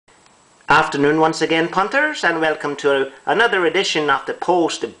Afternoon once again, punters, and welcome to another edition of the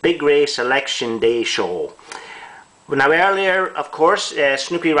Post Big Race Election Day show. Now earlier, of course,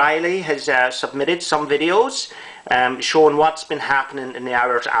 Snoopy Riley has submitted some videos showing what's been happening in the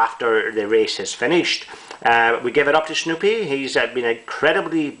hours after the race has finished. We give it up to Snoopy. He's been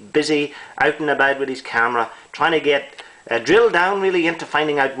incredibly busy out and about with his camera, trying to get drill down really into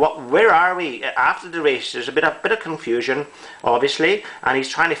finding out where are we after the race. There's a bit of confusion, obviously, and he's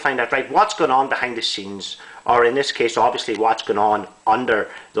trying to find out what's going on behind the scenes, or in this case, obviously, what's going on under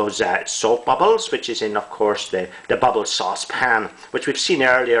those soap bubbles, which is in, of course, the bubble saucepan, which we've seen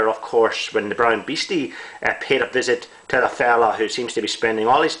earlier, of course, when the Brown Beastie paid a visit to the fella who seems to be spending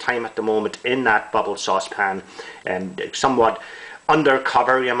all his time at the moment in that bubble saucepan, and somewhat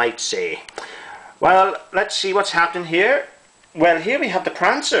undercover, you might say. Well, let's see what's happening here. Well, here we have the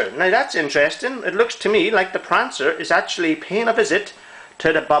Prancer. Now that's interesting. It looks to me like the Prancer is actually paying a visit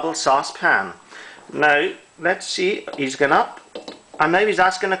to the bubble saucepan. Now, let's see. He's gone up, and now he's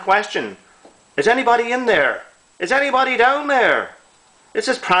asking a question. Is anybody in there? Is anybody down there? This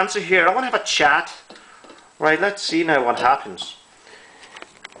is Prancer here. I want to have a chat. Right, let's see now what happens.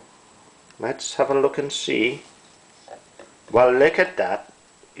 Let's have a look and see. Well, look at that.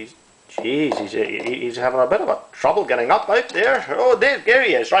 Jeez, he's having a bit of a trouble getting up out there. Oh, there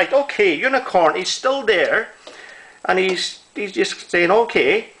he is. Right, okay, Unicorn, he's still there, and he's just saying,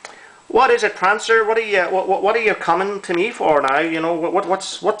 okay, what is it, Prancer? What are you coming to me for now? You know,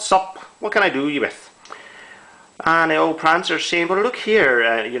 what's up? What can I do you with? And the old Prancer's saying, well, look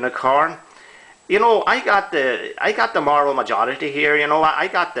here, Unicorn. You know, I got the moral majority here. You know, I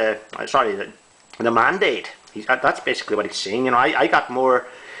got the mandate. That's basically what he's saying. You know,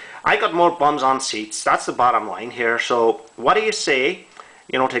 I got more bums on seats. That's the bottom line here. So what do you say,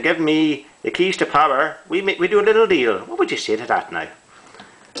 you know, to give me the keys to power? We do a little deal. What would you say to that now?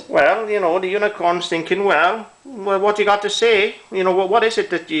 Well, you know, the Unicorn's thinking, well, what you got to say? You know, what is it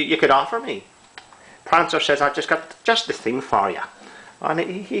that you could offer me? Prancer says, I've just got just the thing for you. And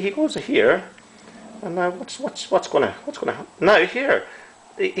he goes here, and now what's gonna happen? Now here,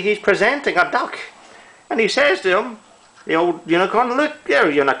 he's presenting a duck, and he says to him, the old Unicorn, look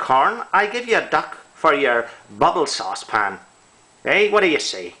there, Unicorn, I give you a duck for your bubble saucepan. Hey, what do you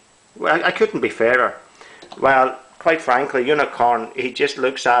say? Well, I couldn't be fairer. Well, quite frankly, Unicorn, he just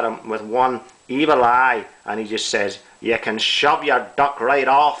looks at him with one evil eye, and he just says, you can shove your duck right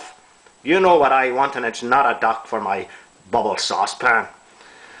off. You know what I want, and it's not a duck for my bubble saucepan.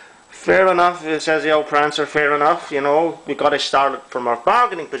 Fair enough, says the old Prancer, fair enough. You know, we've got to start from our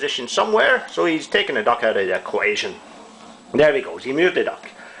bargaining position somewhere, so he's taking the duck out of the equation. There he goes, he moved the duck.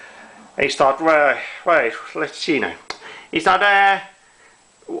 He thought, right, let's see now. He thought,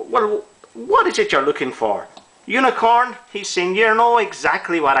 well, what is it you're looking for? Unicorn, he's saying, you know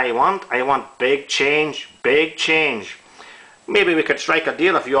exactly what I want. I want big change, big change. Maybe we could strike a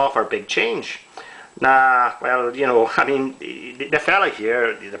deal if you offer big change. Nah, well, you know, I mean, the fella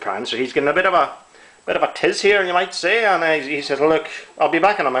here, the Prancer, he's getting a bit of a tiz here, you might say, and he says, look, I'll be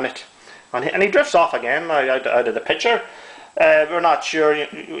back in a minute. And he drifts off again out of the picture. We're not sure,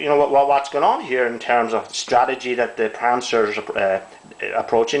 you know, what's going on here in terms of strategy that the Prancer's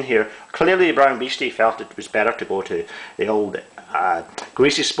approaching here. Clearly, Brown Beastie felt it was better to go to the old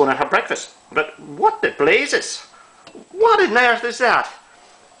Greasy Spoon and have breakfast. But what the blazes? What on earth is that?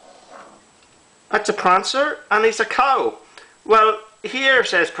 That's a Prancer, and he's a cow. Well, here,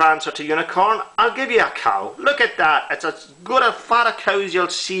 says Prancer to Unicorn, I'll give you a cow. Look at that. It's as good a fat a cow as you'll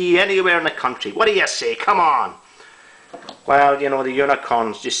see anywhere in the country. What do you say? Come on. Well, you know, the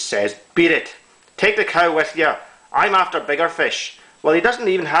Unicorn just says, beat it. Take the cow with you. I'm after bigger fish. Well, he doesn't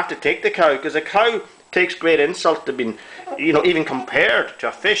even have to take the cow, because a cow takes great insult to being, you know, even compared to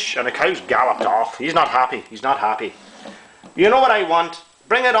a fish, and the cow's galloped off. He's not happy. He's not happy. You know what I want?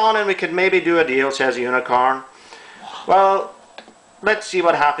 Bring it on and we could maybe do a deal, says the Unicorn. Well, let's see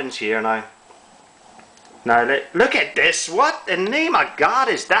what happens here now. Now, look at this. What in the name of God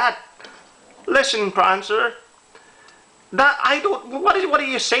is that? Listen, Prancer. What are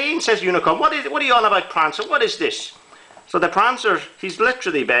you saying, says Unicorn. What are you on about, Prancer? What is this? So the Prancer, he's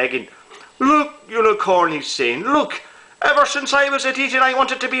literally begging. Look, Unicorn, he's saying, look, ever since I was a teacher I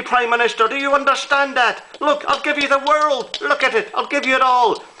wanted to be Prime Minister. Do you understand that? Look, I'll give you the world. Look at it. I'll give you it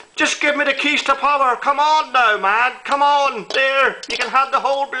all. Just give me the keys to power. Come on now, man. Come on. There. You can have the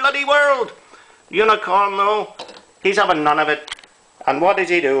whole bloody world. Unicorn, though, he's having none of it. And what does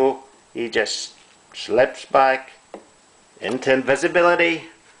he do? He just slips back into invisibility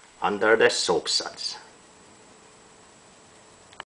under the soap suds.